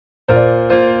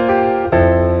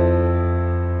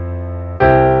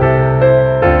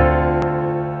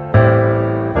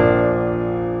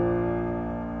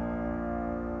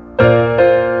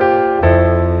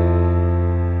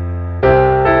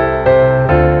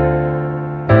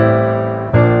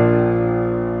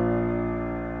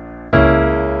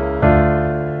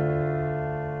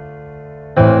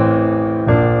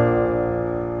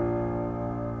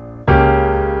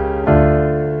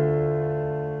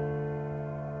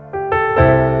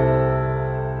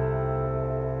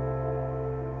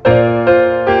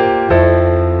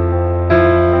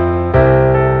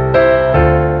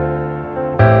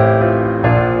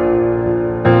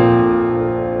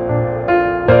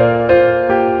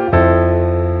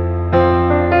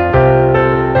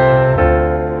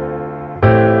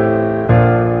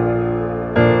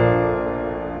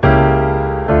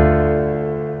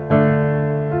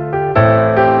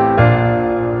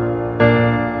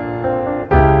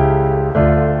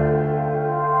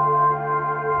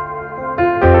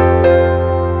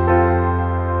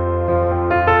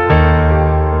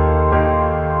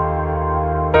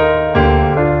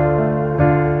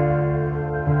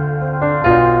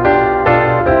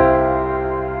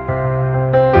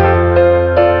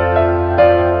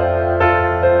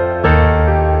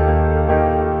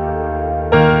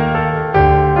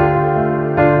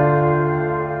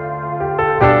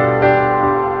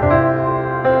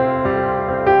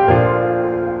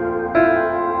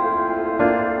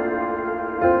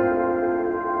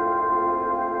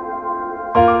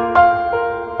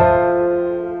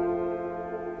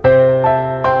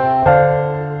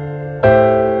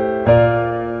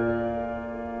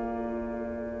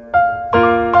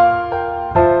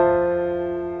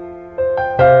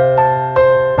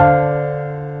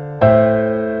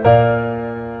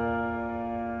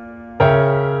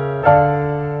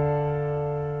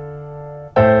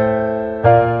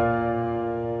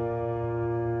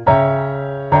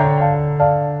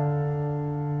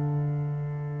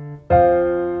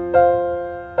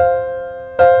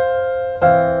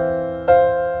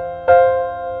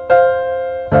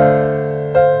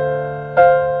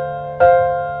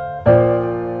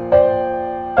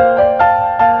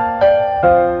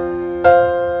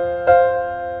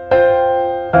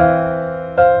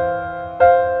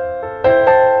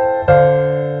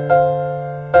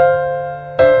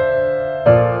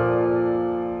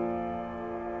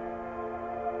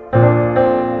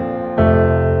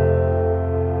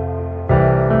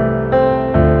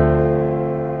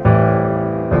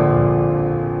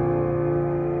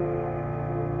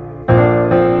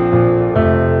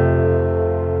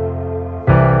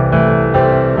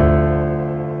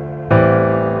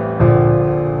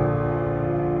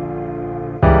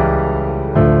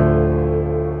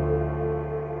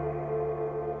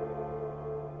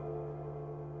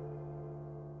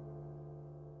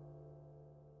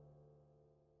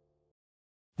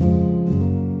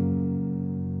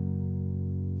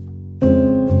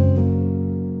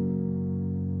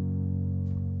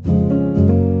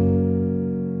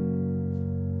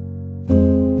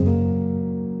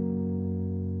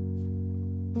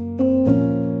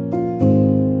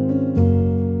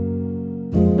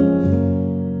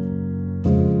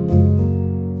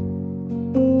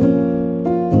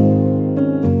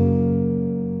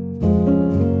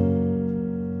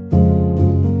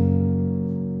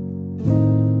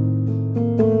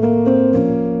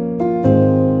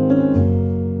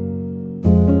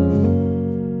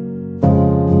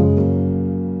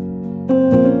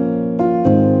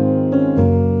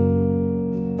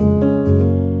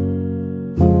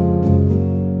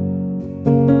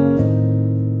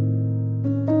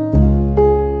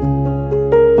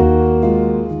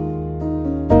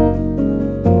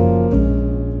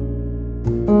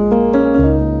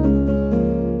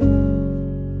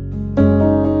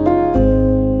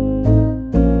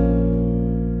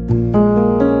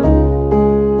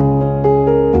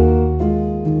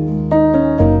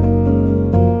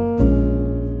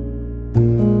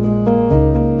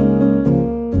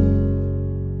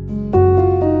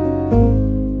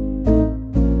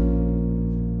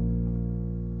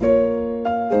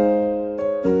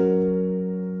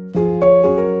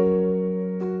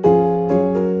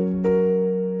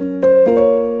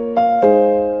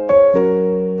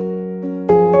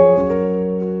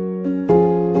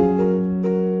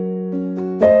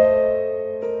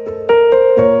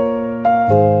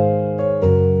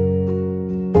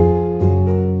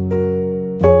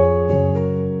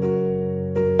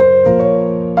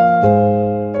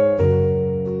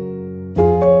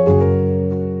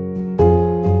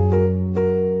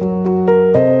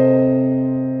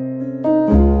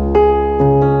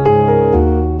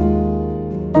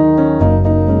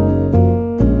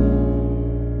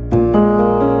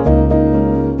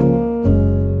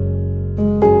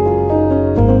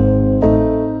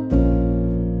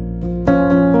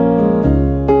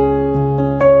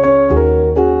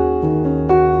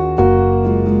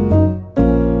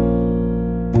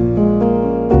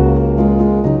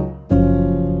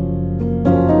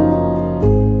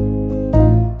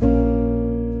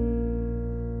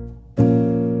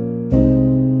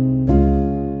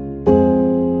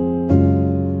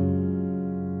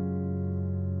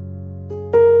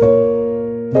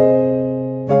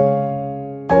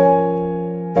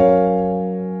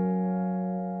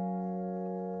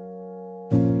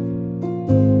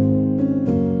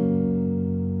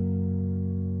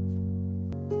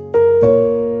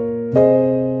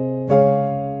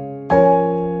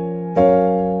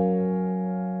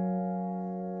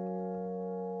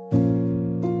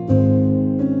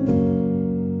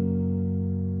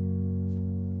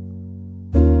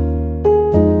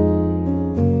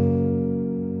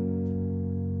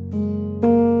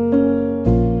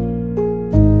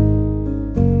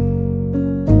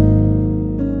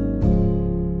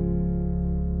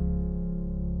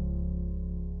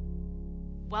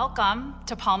Welcome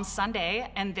to Palm Sunday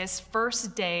and this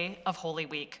first day of Holy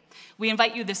Week. We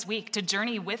invite you this week to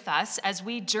journey with us as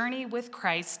we journey with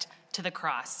Christ to the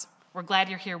cross. We're glad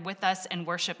you're here with us and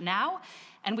worship now,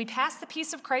 and we pass the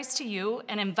peace of Christ to you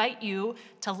and invite you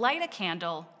to light a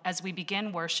candle as we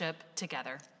begin worship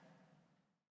together.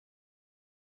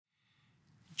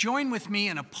 Join with me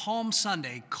in a Palm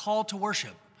Sunday call to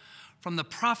worship from the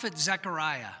prophet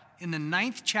Zechariah in the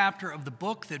 9th chapter of the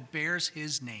book that bears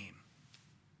his name.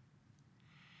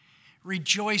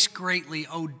 Rejoice greatly,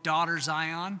 O daughter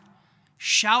Zion.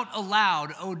 Shout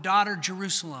aloud, O daughter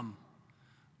Jerusalem.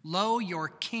 Lo, your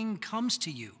king comes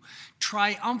to you.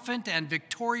 Triumphant and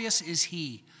victorious is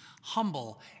he,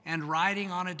 humble and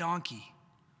riding on a donkey,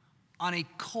 on a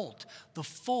colt, the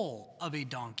foal of a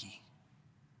donkey.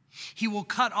 He will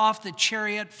cut off the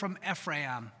chariot from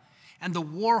Ephraim and the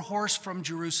war horse from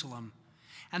Jerusalem.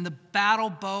 And the battle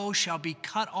bow shall be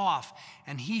cut off,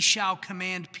 and he shall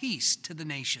command peace to the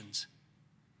nations.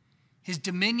 His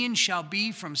dominion shall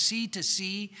be from sea to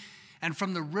sea, and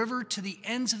from the river to the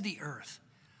ends of the earth.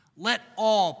 Let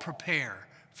all prepare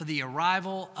for the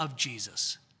arrival of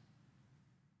Jesus.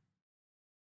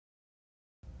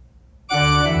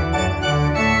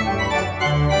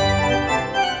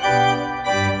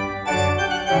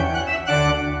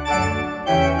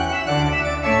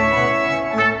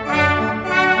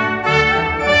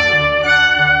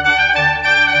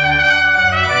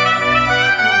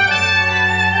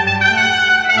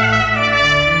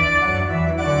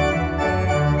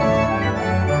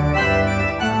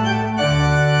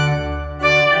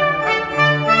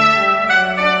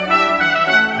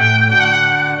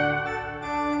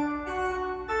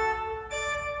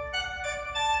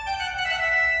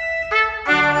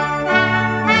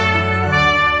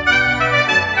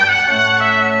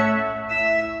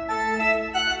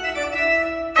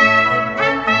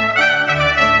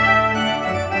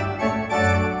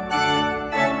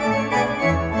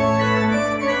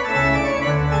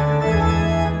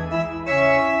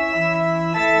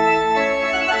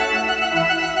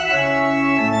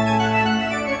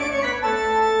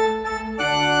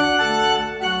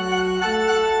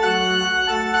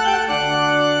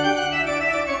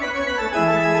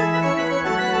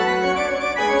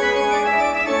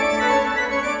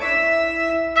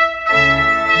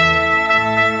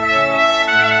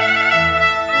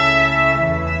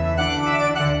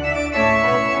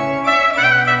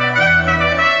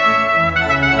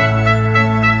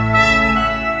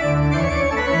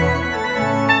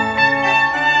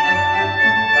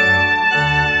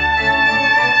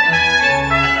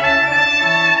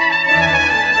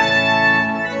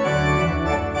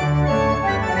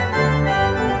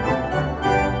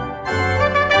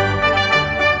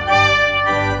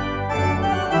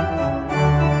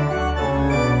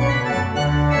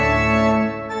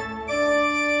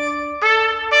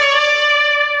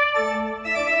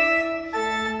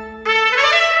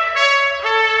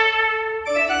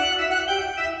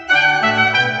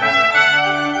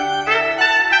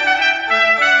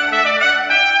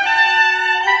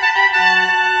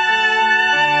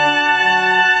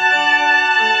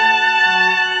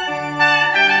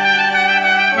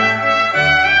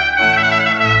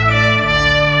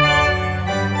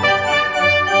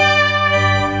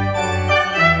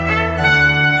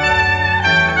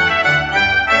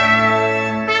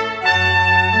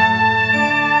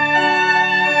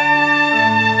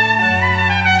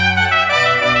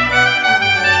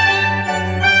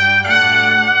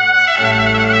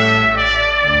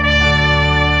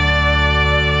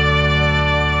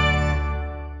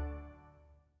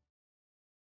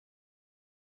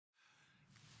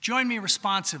 Join me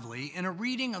responsively in a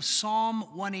reading of Psalm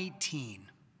 118.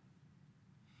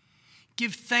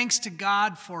 Give thanks to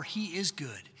God, for he is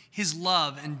good. His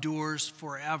love endures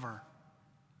forever.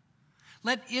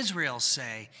 Let Israel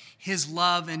say, his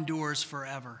love endures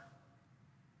forever.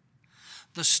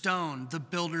 The stone the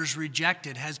builders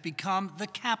rejected has become the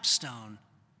capstone.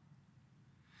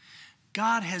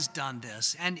 God has done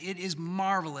this, and it is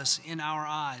marvelous in our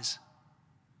eyes.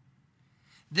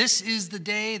 This is the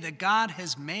day that God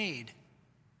has made.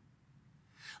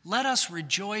 Let us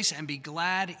rejoice and be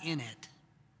glad in it.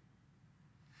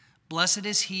 Blessed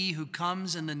is he who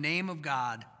comes in the name of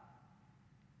God.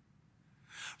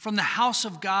 From the house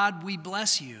of God we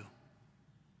bless you.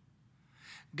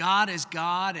 God is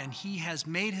God, and he has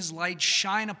made his light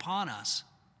shine upon us.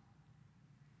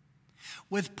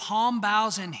 With palm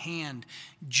boughs in hand,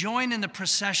 join in the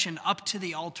procession up to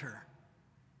the altar.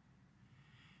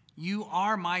 You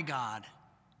are my God,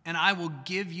 and I will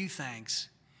give you thanks.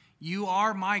 You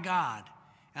are my God,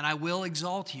 and I will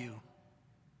exalt you.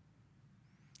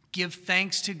 Give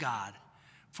thanks to God,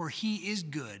 for he is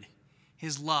good.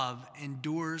 His love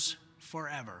endures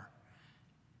forever.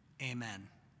 Amen.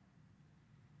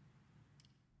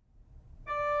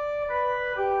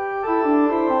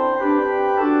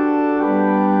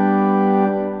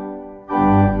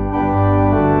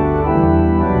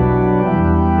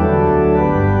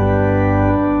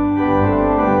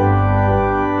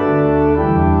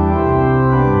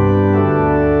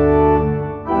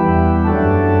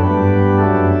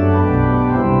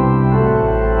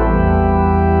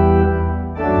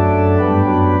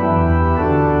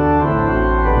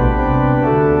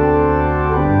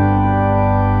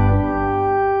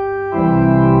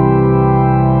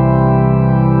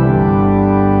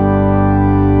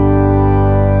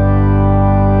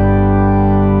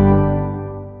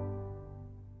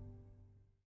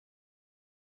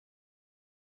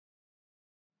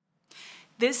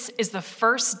 This is the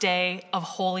first day of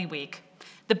Holy Week,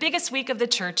 the biggest week of the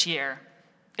church year.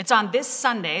 It's on this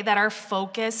Sunday that our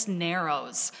focus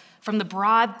narrows from the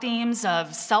broad themes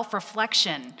of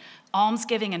self-reflection,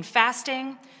 almsgiving, and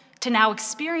fasting to now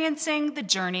experiencing the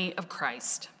journey of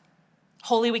Christ.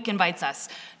 Holy Week invites us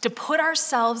to put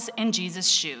ourselves in Jesus'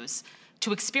 shoes,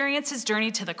 to experience his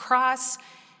journey to the cross,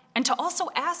 and to also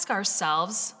ask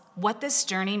ourselves what this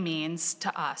journey means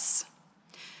to us.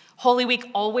 Holy Week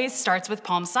always starts with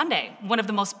Palm Sunday, one of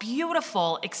the most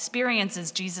beautiful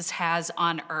experiences Jesus has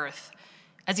on earth,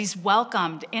 as he's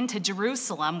welcomed into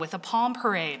Jerusalem with a palm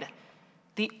parade,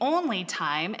 the only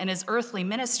time in his earthly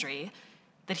ministry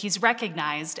that he's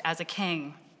recognized as a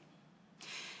king.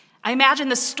 I imagine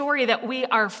the story that we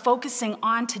are focusing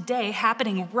on today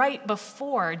happening right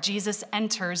before Jesus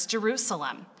enters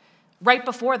Jerusalem, right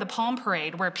before the palm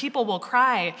parade, where people will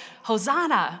cry,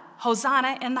 "Hosanna,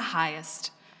 Hosanna in the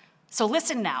highest." So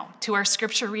listen now to our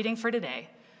scripture reading for today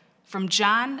from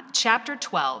John chapter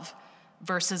 12,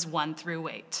 verses 1 through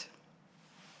 8.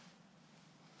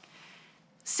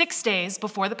 6 days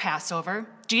before the Passover,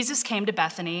 Jesus came to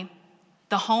Bethany,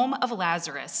 the home of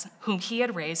Lazarus, whom he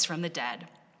had raised from the dead.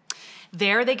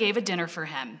 There they gave a dinner for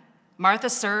him. Martha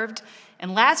served,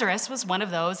 and Lazarus was one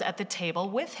of those at the table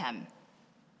with him.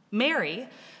 Mary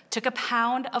took a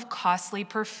pound of costly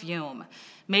perfume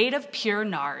made of pure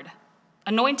nard,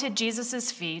 anointed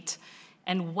Jesus' feet,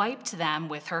 and wiped them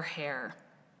with her hair.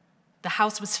 The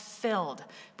house was filled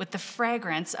with the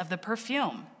fragrance of the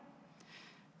perfume.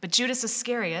 But Judas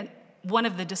Iscariot, one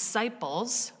of the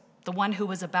disciples, the one who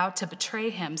was about to betray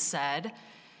him, said,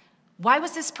 "Why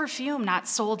was this perfume not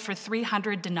sold for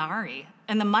 300 denarii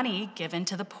and the money given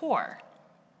to the poor?"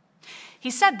 He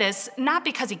said this not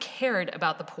because he cared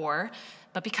about the poor,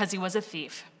 but because he was a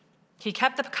thief. He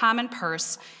kept the common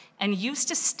purse and used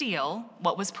to steal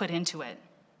what was put into it.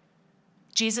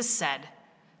 Jesus said,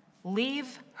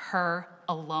 "Leave her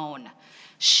alone.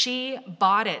 She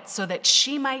bought it so that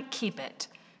she might keep it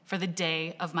for the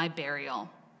day of my burial.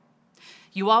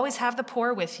 You always have the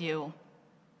poor with you,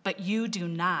 but you do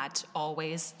not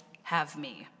always have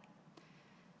me."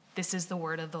 This is the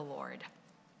word of the Lord.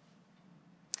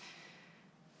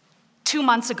 2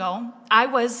 months ago, I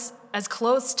was as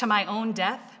close to my own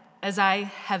death as I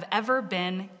have ever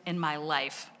been in my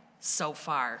life so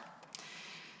far.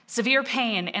 Severe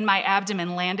pain in my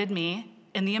abdomen landed me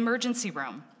in the emergency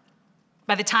room.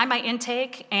 By the time my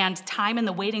intake and time in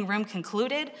the waiting room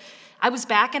concluded, I was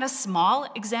back in a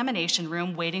small examination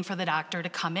room waiting for the doctor to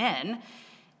come in,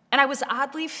 and I was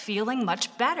oddly feeling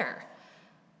much better.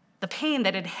 The pain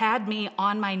that had had me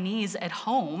on my knees at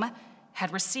home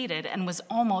had receded and was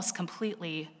almost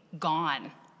completely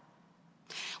gone.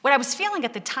 What I was feeling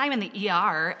at the time in the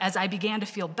ER as I began to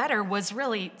feel better was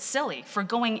really silly for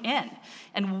going in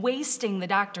and wasting the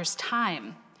doctor's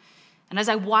time. And as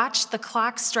I watched the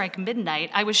clock strike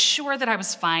midnight, I was sure that I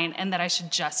was fine and that I should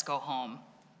just go home.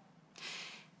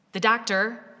 The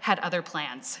doctor had other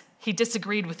plans. He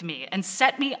disagreed with me and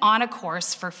set me on a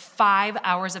course for 5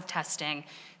 hours of testing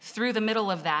through the middle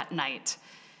of that night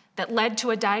that led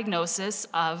to a diagnosis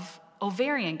of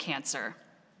ovarian cancer,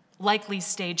 likely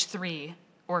stage 3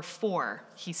 or 4,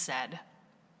 he said.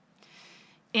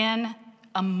 In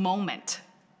a moment,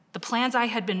 the plans I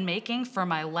had been making for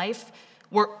my life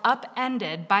were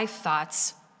upended by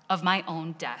thoughts of my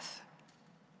own death.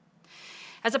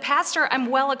 As a pastor, I'm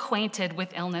well acquainted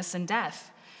with illness and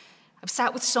death. I've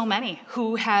sat with so many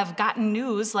who have gotten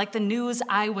news like the news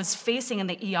I was facing in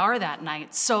the ER that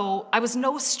night, so I was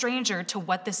no stranger to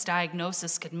what this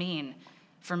diagnosis could mean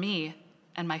for me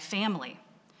and my family.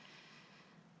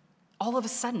 All of a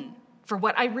sudden, for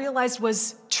what I realized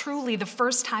was truly the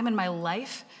first time in my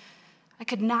life, I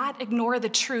could not ignore the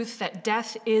truth that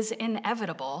death is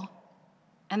inevitable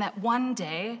and that one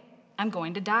day I'm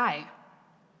going to die.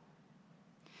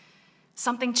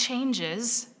 Something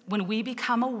changes when we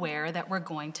become aware that we're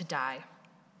going to die.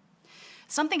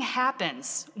 Something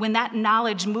happens when that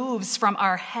knowledge moves from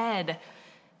our head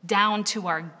down to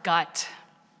our gut.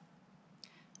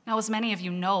 Now, as many of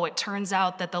you know, it turns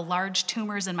out that the large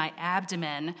tumors in my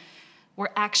abdomen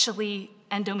were actually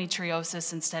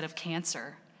endometriosis instead of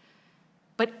cancer.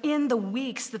 But in the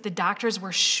weeks that the doctors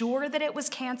were sure that it was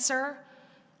cancer,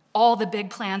 all the big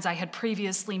plans I had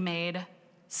previously made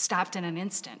stopped in an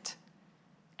instant,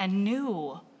 and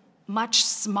new, much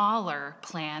smaller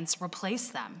plans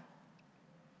replaced them.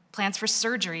 Plans for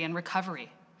surgery and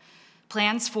recovery,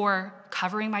 plans for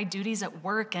covering my duties at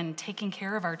work and taking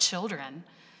care of our children,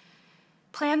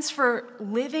 plans for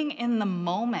living in the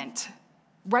moment,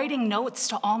 writing notes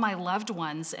to all my loved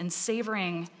ones and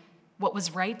savoring what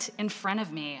was right in front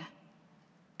of me,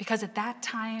 because at that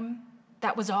time,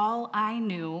 that was all I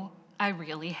knew I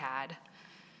really had.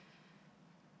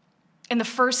 In the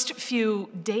first few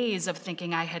days of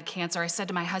thinking I had cancer, I said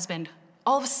to my husband,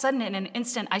 all of a sudden, in an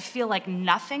instant, I feel like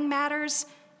nothing matters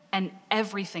and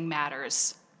everything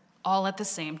matters, all at the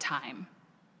same time.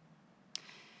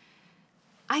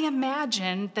 I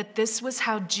imagine that this was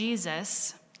how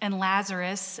Jesus and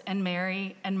Lazarus and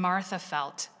Mary and Martha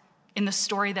felt in the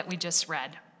story that we just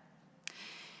read.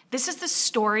 This is the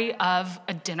story of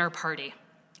a dinner party,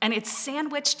 and it's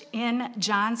sandwiched in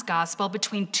John's gospel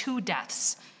between two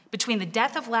deaths, between the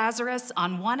death of Lazarus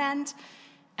on one end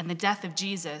and the death of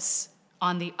Jesus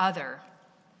on the other.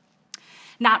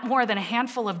 Not more than a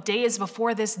handful of days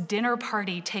before this dinner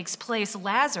party takes place,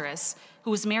 Lazarus,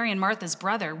 who was Mary and Martha's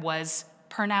brother, was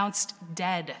pronounced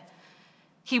dead.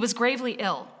 He was gravely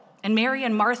ill, and Mary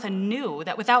and Martha knew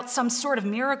that without some sort of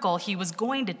miracle, he was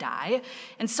going to die,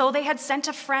 and so they had sent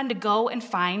a friend to go and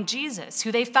find Jesus,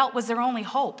 who they felt was their only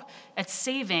hope at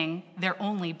saving their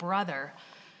only brother.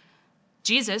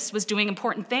 Jesus was doing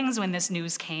important things when this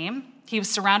news came. He was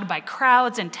surrounded by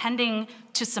crowds and tending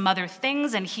to some other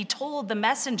things, and he told the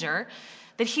messenger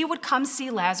that he would come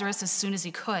see Lazarus as soon as he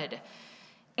could.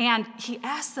 And he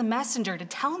asked the messenger to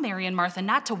tell Mary and Martha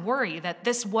not to worry, that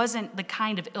this wasn't the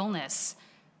kind of illness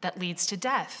that leads to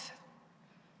death.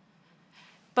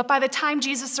 But by the time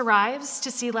Jesus arrives to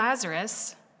see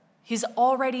Lazarus, he's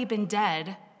already been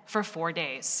dead for 4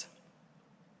 days.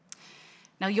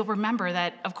 Now, you'll remember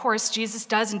that, of course, Jesus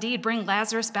does indeed bring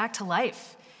Lazarus back to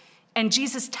life. And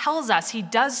Jesus tells us he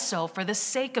does so for the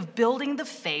sake of building the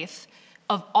faith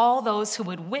of all those who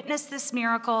would witness this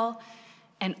miracle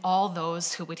and all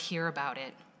those who would hear about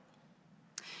it.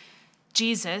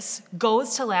 Jesus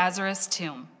goes to Lazarus'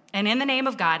 tomb, and in the name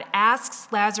of God, asks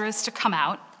Lazarus to come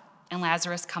out, and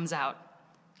Lazarus comes out,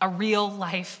 a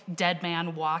real-life dead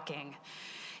man walking.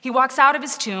 He walks out of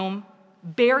his tomb,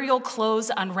 burial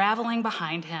clothes unraveling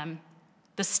behind him,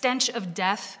 the stench of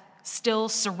death still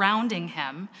surrounding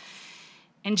him,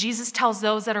 and Jesus tells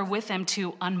those that are with him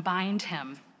to unbind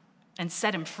him and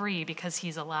set him free because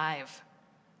he's alive.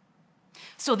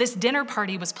 So this dinner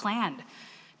party was planned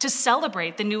to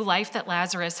celebrate the new life that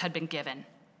Lazarus had been given.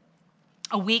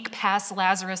 A week past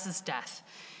Lazarus' death,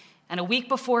 and a week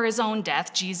before his own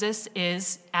death, Jesus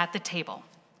is at the table,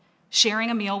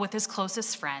 sharing a meal with his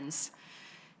closest friends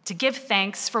to give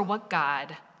thanks for what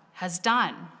God has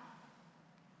done.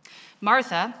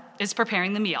 Martha is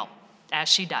preparing the meal, as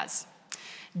she does.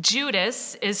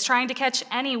 Judas is trying to catch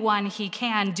anyone he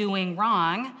can doing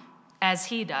wrong, as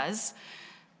he does.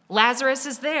 Lazarus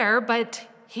is there, but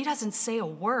he doesn't say a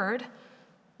word,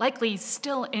 likely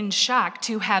still in shock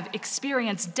to have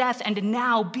experienced death and to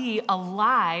now be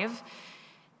alive.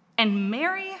 And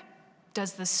Mary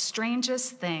does the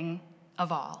strangest thing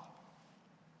of all.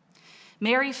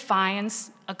 Mary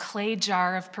finds a clay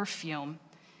jar of perfume,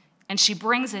 and she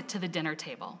brings it to the dinner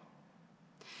table.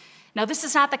 Now, this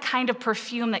is not the kind of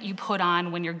perfume that you put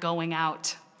on when you're going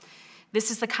out.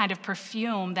 This is the kind of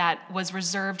perfume that was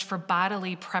reserved for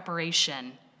bodily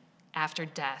preparation after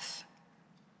death.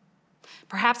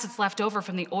 Perhaps it's left over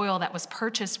from the oil that was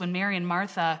purchased when Mary and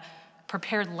Martha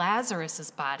prepared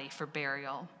Lazarus' body for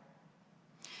burial.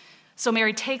 So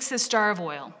Mary takes this jar of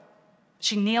oil.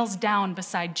 She kneels down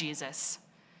beside Jesus.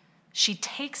 She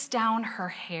takes down her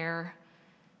hair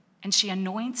and she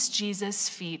anoints Jesus'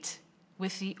 feet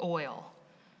with the oil,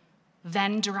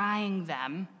 then drying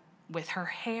them with her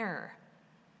hair.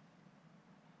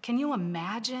 Can you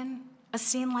imagine a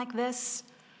scene like this?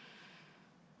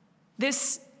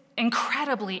 This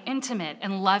incredibly intimate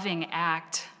and loving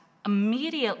act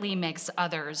immediately makes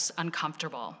others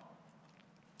uncomfortable.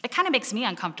 It kind of makes me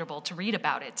uncomfortable to read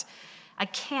about it. I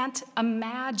can't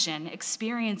imagine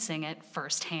experiencing it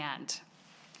firsthand.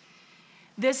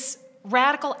 This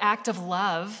radical act of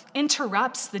love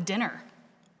interrupts the dinner.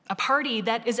 a party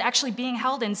that is actually being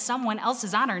held in someone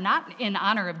else's honor, not in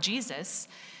honor of Jesus.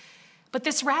 But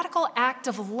this radical act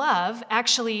of love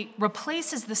actually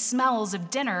replaces the smells of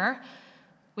dinner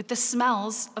with the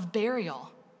smells of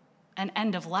burial and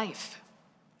end of life.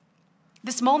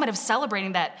 This moment of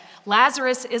celebrating that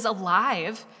Lazarus is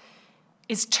alive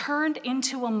is turned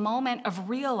into a moment of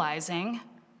realizing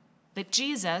that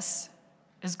Jesus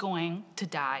is going to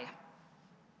die.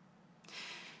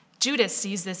 Judas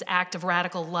sees this act of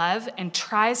radical love and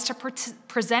tries to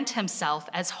present himself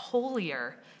as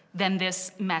holier than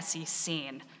this messy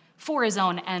scene. For his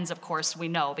own ends, of course, we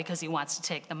know, because he wants to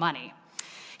take the money.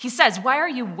 He says, "Why are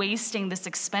you wasting this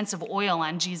expensive oil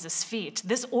on Jesus' feet?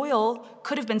 This oil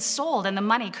could have been sold and the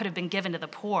money could have been given to the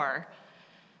poor."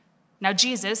 Now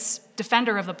Jesus,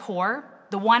 defender of the poor,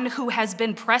 the one who has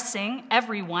been pressing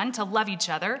everyone to love each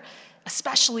other,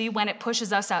 especially when it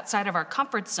pushes us outside of our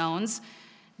comfort zones,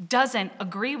 doesn't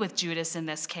agree with Judas in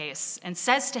this case and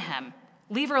says to him,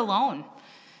 "Leave her alone.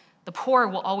 The poor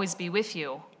will always be with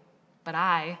you, but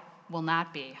I will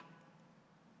not be."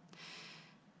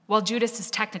 While Judas is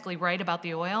technically right about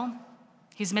the oil,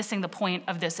 he's missing the point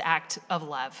of this act of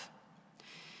love.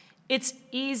 It's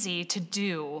easy to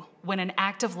do when an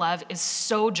act of love is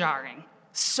so jarring,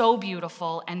 so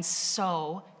beautiful, and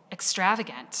so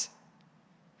extravagant.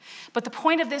 But the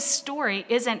point of this story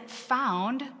isn't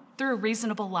found through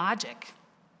reasonable logic.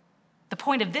 The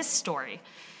point of this story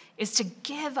is to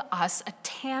give us a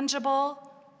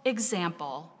tangible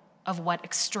example of what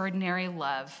extraordinary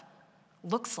love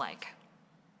looks like.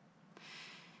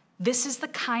 This is the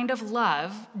kind of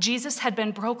love Jesus had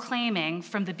been proclaiming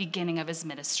from the beginning of his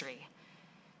ministry.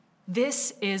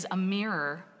 This is a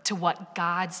mirror to what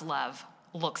God's love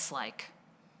looks like.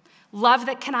 Love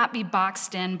that cannot be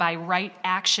boxed in by right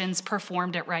actions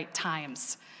performed at right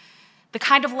times. The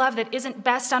kind of love that isn't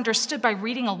best understood by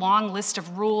reading a long list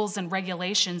of rules and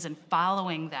regulations and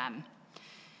following them.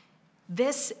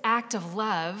 This act of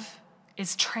love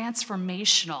is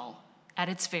transformational at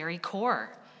its very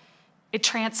core. It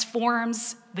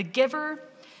transforms the giver,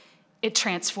 it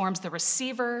transforms the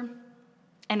receiver,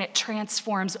 and it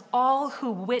transforms all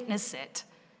who witness it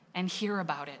and hear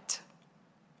about it.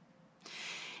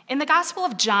 In the Gospel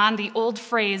of John, the old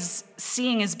phrase,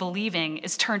 "seeing is believing,"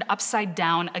 is turned upside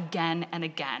down again and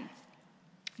again.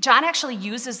 John actually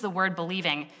uses the word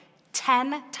believing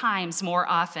 10 times more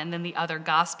often than the other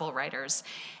gospel writers,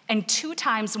 and 2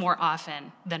 times more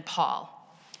often than Paul.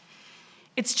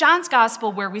 It's John's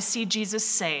gospel where we see Jesus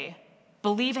say,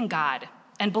 "Believe in God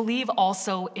and believe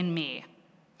also in me."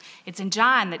 It's in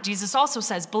John that Jesus also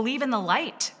says, "Believe in the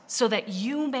light so that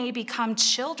you may become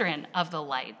children of the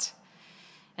light."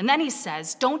 And then he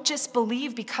says, "Don't just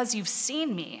believe because you've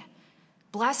seen me.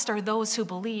 Blessed are those who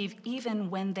believe even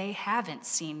when they haven't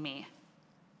seen me."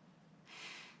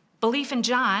 Belief in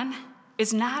John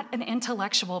is not an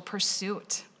intellectual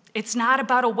pursuit. It's not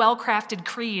about a well-crafted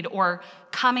creed or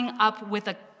coming up with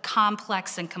a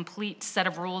complex and complete set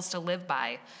of rules to live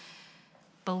by.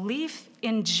 Belief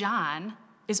in John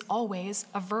is always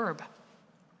a verb.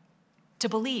 To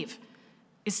believe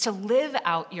is to live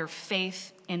out your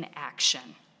faith in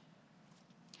action.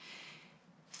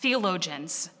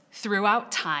 Theologians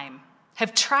throughout time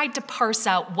have tried to parse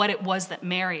out what it was that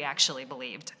Mary actually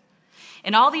believed.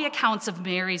 In all the accounts of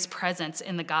Mary's presence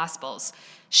in the Gospels,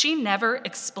 she never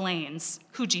explains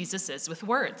who Jesus is with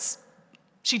words.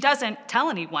 She doesn't tell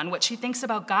anyone what she thinks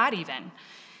about God even.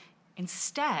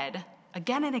 Instead,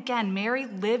 again and again, Mary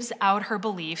lives out her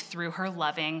belief through her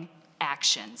loving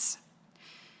actions.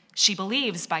 She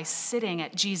believes by sitting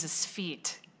at Jesus'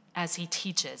 feet as he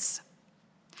teaches.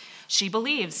 She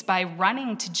believes by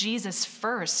running to Jesus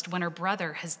first when her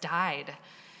brother has died.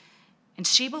 And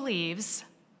she believes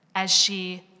as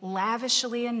she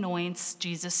lavishly anoints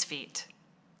Jesus' feet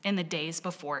in the days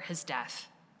before his death,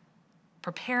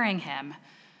 preparing him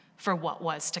for what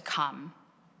was to come.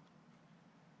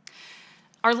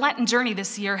 Our Lenten journey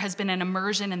this year has been an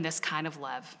immersion in this kind of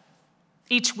love.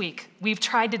 Each week, we've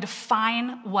tried to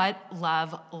define what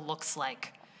love looks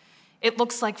like. It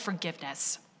looks like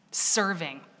forgiveness,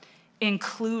 serving,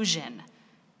 inclusion,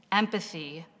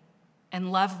 empathy,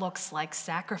 and love looks like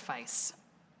sacrifice.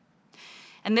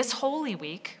 And this Holy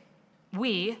Week,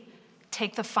 we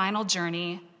take the final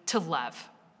journey to love,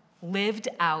 lived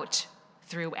out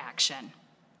through action.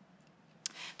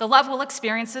 The love we'll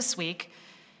experience this week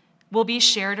will be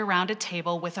shared around a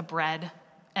table with a bread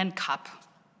and cup.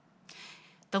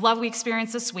 The love we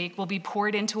experience this week will be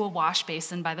poured into a wash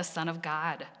basin by the Son of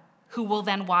God, who will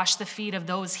then wash the feet of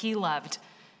those he loved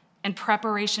in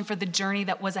preparation for the journey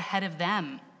that was ahead of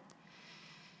them.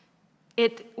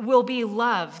 It will be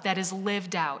love that is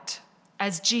lived out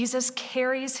as Jesus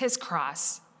carries his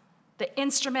cross, the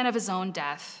instrument of his own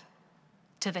death,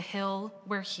 to the hill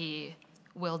where he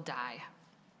will die.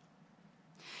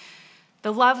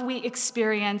 The love we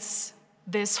experience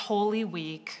this Holy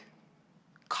Week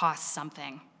costs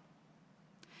something.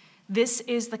 This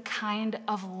is the kind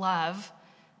of love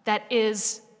that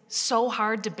is so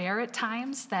hard to bear at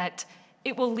times that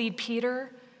it will lead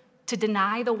Peter to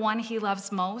deny the one he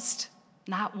loves most,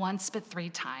 not once but 3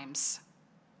 times.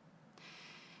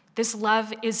 This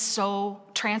love is so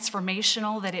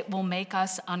transformational that it will make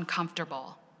us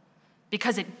uncomfortable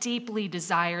because it deeply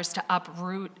desires to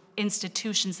uproot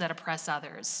institutions that oppress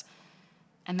others.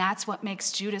 And that's what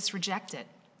makes Judas reject it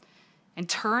and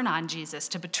turn on Jesus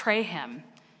to betray him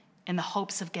in the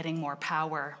hopes of getting more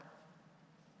power.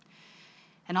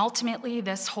 And ultimately,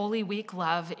 this Holy Week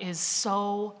love is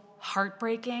so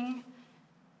heartbreaking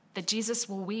that Jesus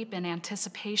will weep in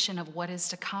anticipation of what is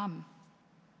to come.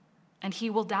 And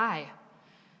he will die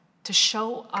to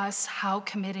show us how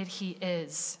committed he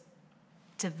is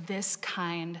to this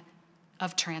kind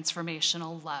of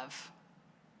transformational love.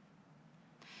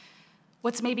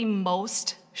 What's maybe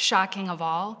most shocking of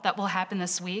all that will happen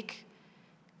this week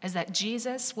is that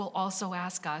Jesus will also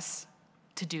ask us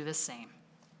to do the same.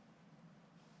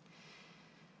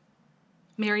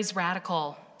 Mary's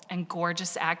radical and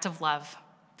gorgeous act of love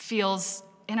feels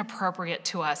inappropriate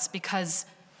to us because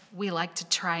we like to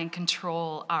try and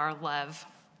control our love.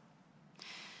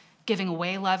 Giving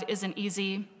away love isn't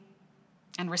easy,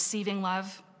 and receiving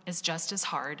love is just as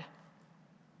hard.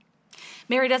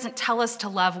 Mary doesn't tell us to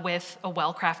love with a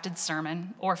well-crafted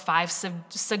sermon or 5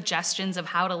 suggestions of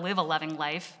how to live a loving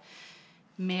life.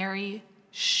 Mary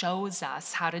shows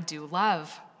us how to do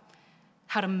love,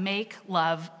 how to make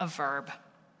love a verb.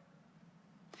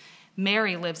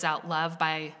 Mary lives out love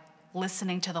by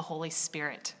listening to the Holy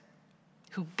Spirit,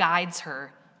 who guides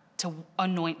her to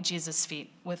anoint Jesus' feet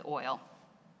with oil.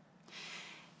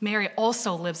 Mary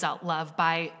also lives out love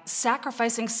by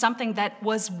sacrificing something that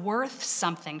was worth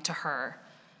something to her,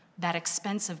 that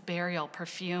expensive burial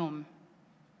perfume.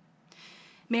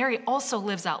 Mary also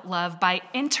lives out love by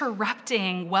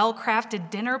interrupting well-crafted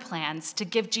dinner plans to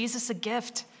give Jesus a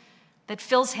gift that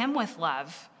fills him with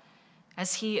love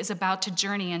as he is about to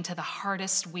journey into the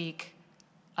hardest week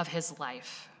of his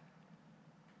life.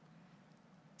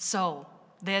 So,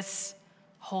 this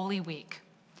Holy Week,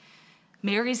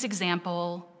 Mary's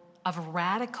example of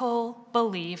radical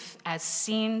belief as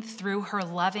seen through her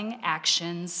loving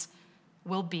actions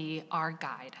will be our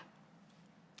guide.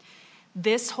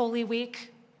 This Holy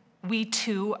Week, we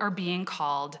too are being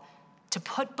called to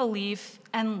put belief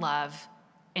and love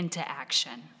into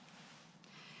action.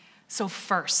 So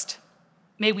first,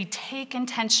 may we take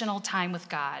intentional time with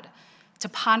God to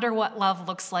ponder what love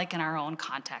looks like in our own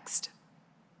context.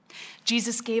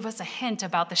 Jesus gave us a hint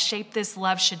about the shape this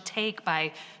love should take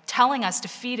by telling us to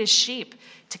feed his sheep,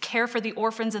 to care for the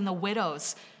orphans and the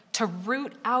widows, to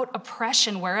root out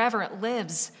oppression wherever it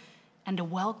lives, and to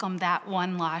welcome that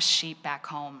one lost sheep back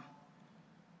home.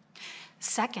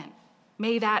 Second,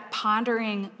 may that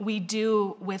pondering we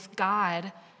do with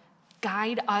God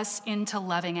guide us into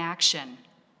loving action.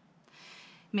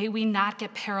 May we not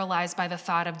get paralyzed by the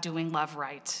thought of doing love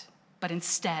right, but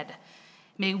instead,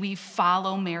 may we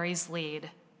follow Mary's lead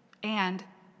and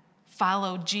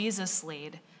follow Jesus'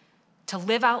 lead to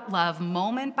live out love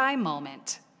moment by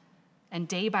moment and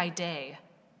day by day,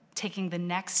 taking the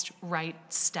next right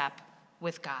step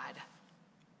with God.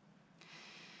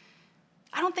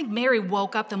 I don't think Mary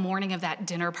woke up the morning of that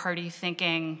dinner party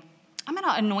thinking, I'm going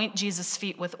to anoint Jesus'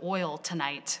 feet with oil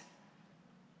tonight.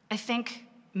 I think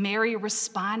Mary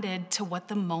responded to what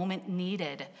the moment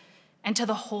needed and to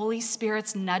the Holy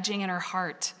Spirit's nudging in her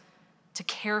heart to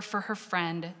care for her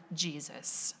friend,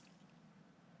 Jesus.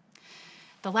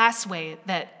 The last way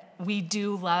that we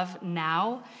do love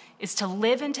now is to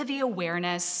live into the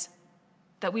awareness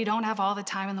that we don't have all the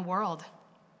time in the world.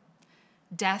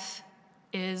 Death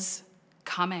is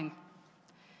coming.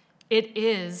 It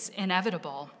is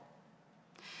inevitable.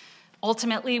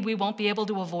 Ultimately, we won't be able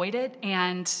to avoid it,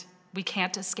 and we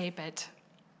can't escape it.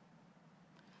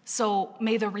 So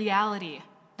may the reality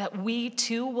that we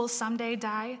too will someday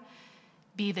die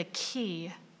be the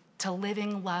key to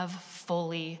living love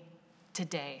fully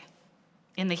today,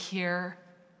 in the here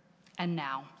and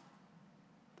now.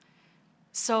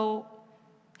 So,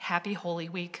 happy Holy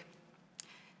Week.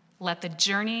 Let the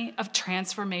journey of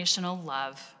transformational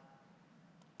love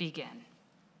begin.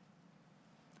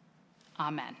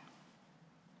 Amen.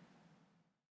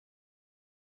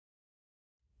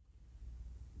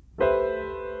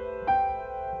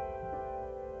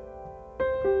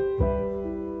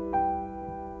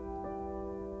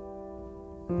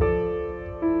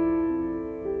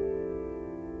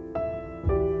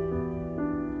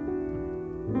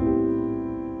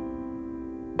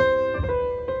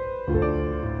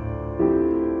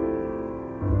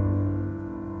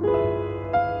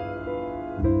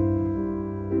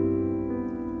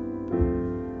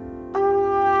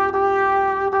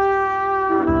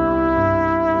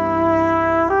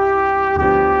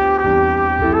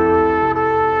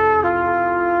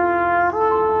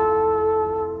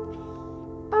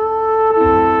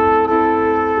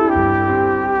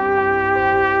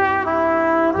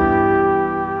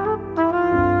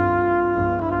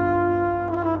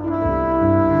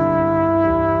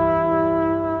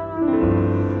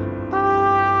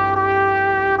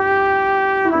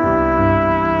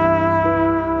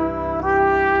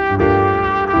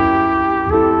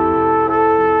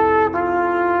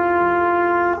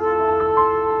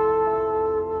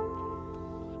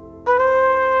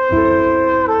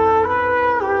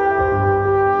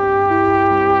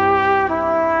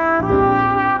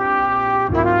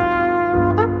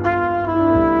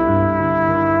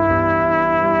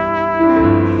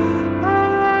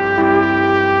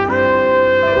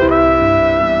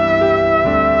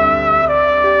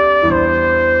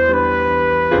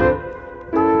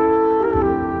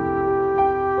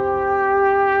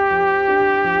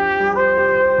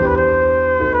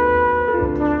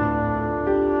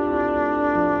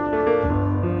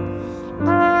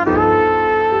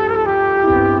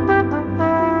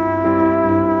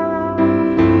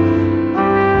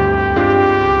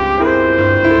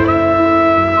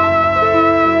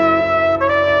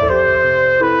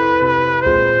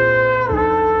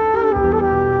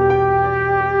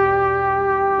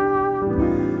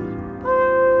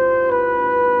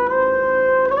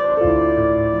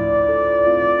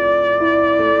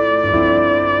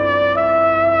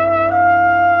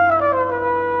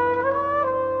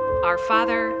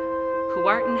 who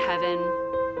art in heaven,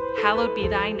 hallowed be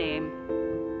thy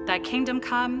name. Thy kingdom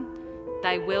come,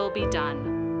 thy will be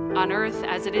done, on earth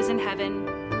as it is in heaven.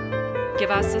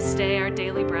 Give us this day our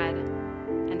daily bread,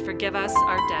 and forgive us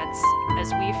our debts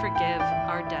as we forgive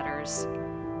our debtors.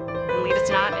 And lead us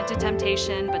not into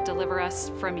temptation, but deliver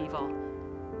us from evil.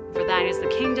 For thine is the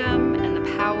kingdom, and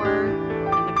the power,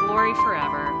 and the glory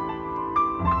forever.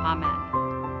 Amen.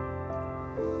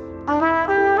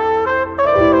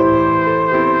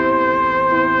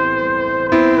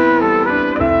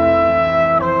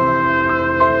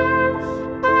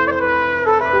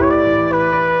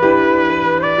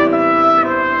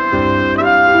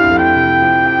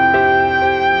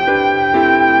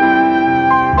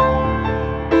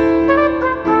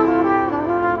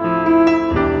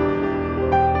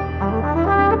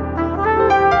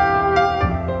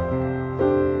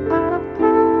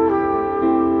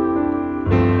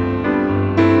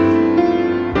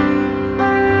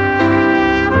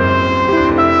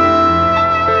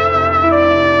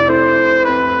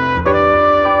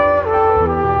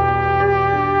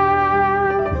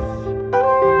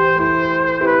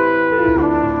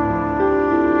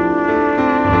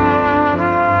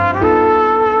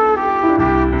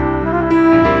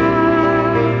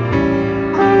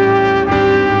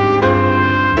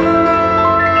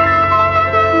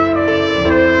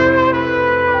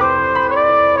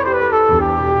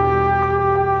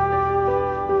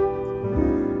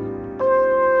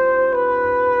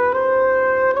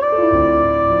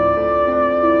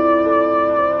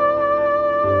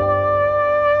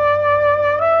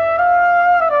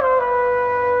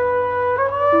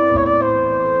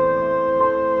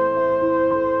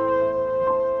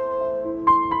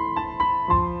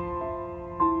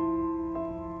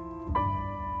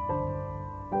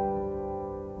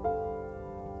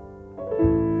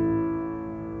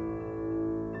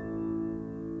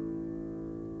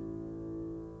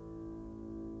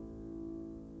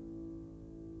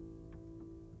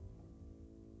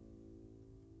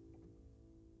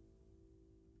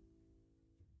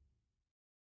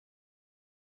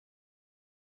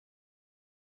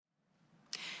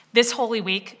 This Holy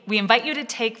Week, we invite you to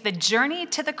take the journey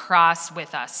to the cross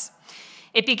with us.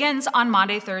 It begins on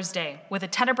Maundy Thursday with a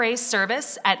Tenebrae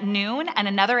service at noon and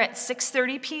another at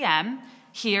 6:30 p.m.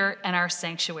 here in our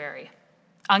sanctuary.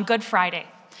 On Good Friday,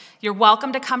 you're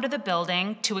welcome to come to the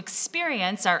building to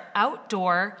experience our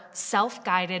outdoor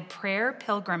self-guided prayer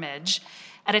pilgrimage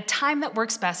at a time that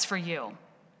works best for you.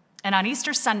 And on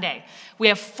Easter Sunday, we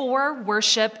have 4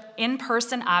 worship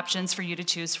in-person options for you to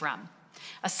choose from.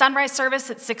 A sunrise service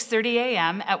at 6:30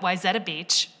 a.m. at Wayzata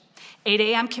Beach, 8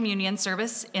 a.m. communion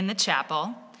service in the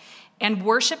chapel, and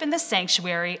worship in the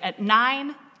sanctuary at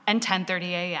 9 and 10:30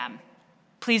 a.m.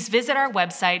 Please visit our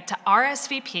website to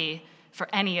RSVP for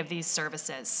any of these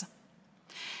services.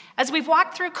 As we've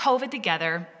walked through COVID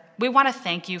together, we want to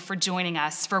thank you for joining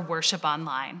us for worship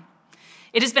online.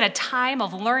 It has been a time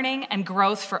of learning and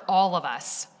growth for all of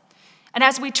us. And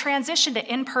as we transition to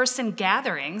in-person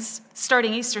gatherings,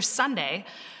 starting Easter Sunday,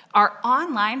 our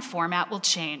online format will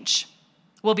change.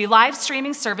 We'll be live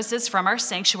streaming services from our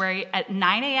sanctuary at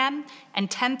 9 a.m. and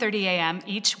 10:30 a.m.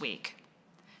 each week.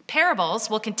 Parables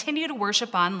will continue to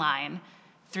worship online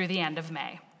through the end of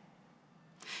May.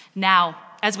 Now,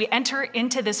 as we enter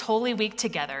into this Holy Week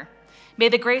together, may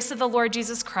the grace of the Lord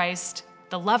Jesus Christ,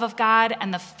 the love of God,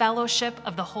 and the fellowship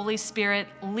of the Holy Spirit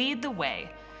lead the way.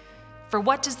 For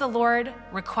what does the Lord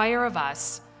require of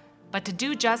us but to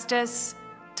do justice,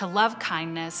 to love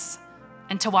kindness,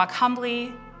 and to walk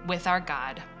humbly with our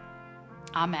God?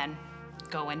 Amen.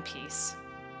 Go in peace.